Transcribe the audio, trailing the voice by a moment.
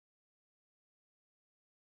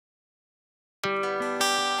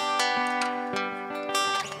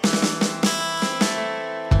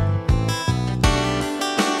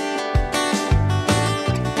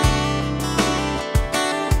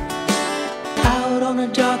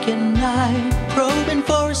darkened night, probing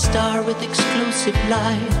for a star with exclusive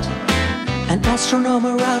light. An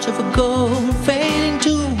astronomer out of a goal, failing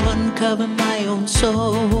to uncover my own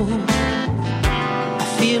soul. I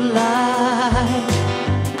feel like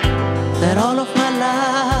that all of my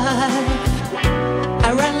life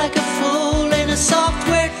I ran like a fool in a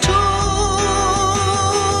software tool.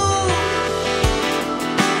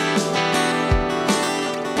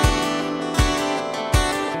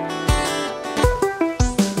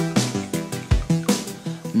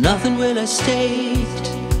 Nothing will I state,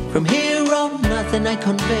 from here on nothing I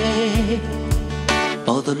convey.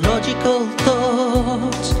 All the logical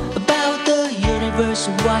thoughts about the universe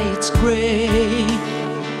and why it's great.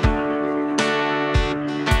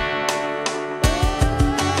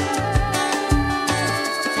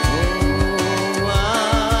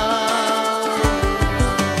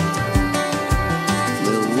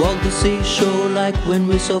 We'll walk the seashore like when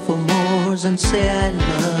we're sophomores and say I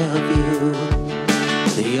love you.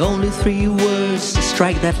 The only three words to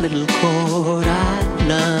strike that little chord, I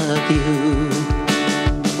love you.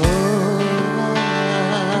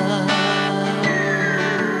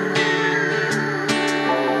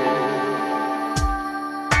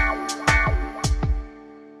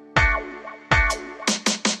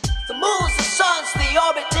 The moons, the suns, the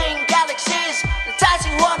orbiting galaxies,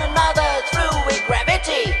 enticing one another through with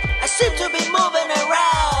gravity. I seem to be moving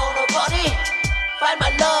around a body, find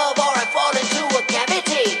my love or I fall into a cavity.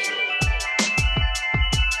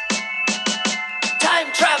 Time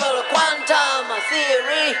travel, quantum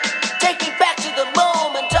theory, take me back to the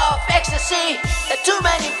moment of ecstasy. There are too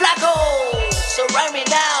many black holes surround me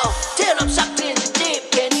now, till I'm sucked in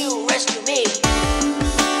deep. Can you rescue me?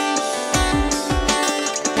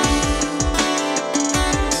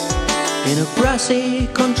 In a brassy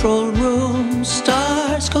control room,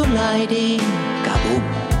 stars colliding, kaboom.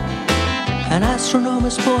 An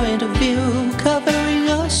astronomer's point of view, covering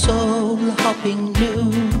a soul-hopping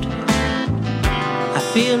nude. I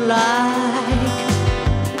feel like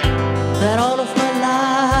that all of my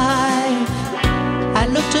life I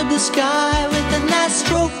looked up the sky with an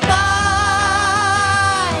astrofly.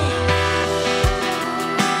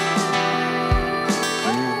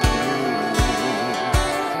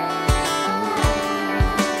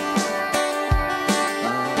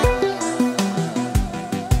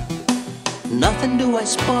 Nothing do I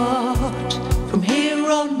spot, from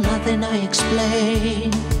here on nothing I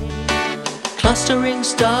explain. Clustering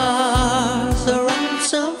stars around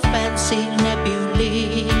some fancy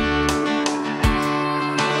nebulae.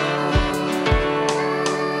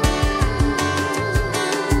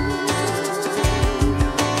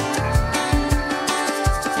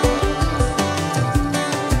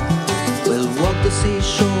 We'll walk the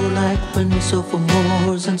seashore like when we're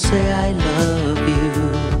sophomores and say I love you.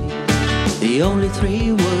 The only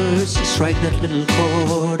three words to strike that little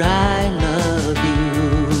chord, I love you.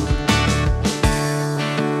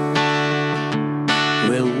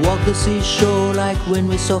 We'll walk the seashore like when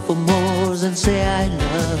we're sophomores and say I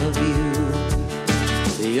love you.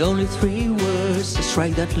 The only three words to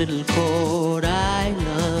strike that little chord, I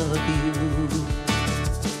love you.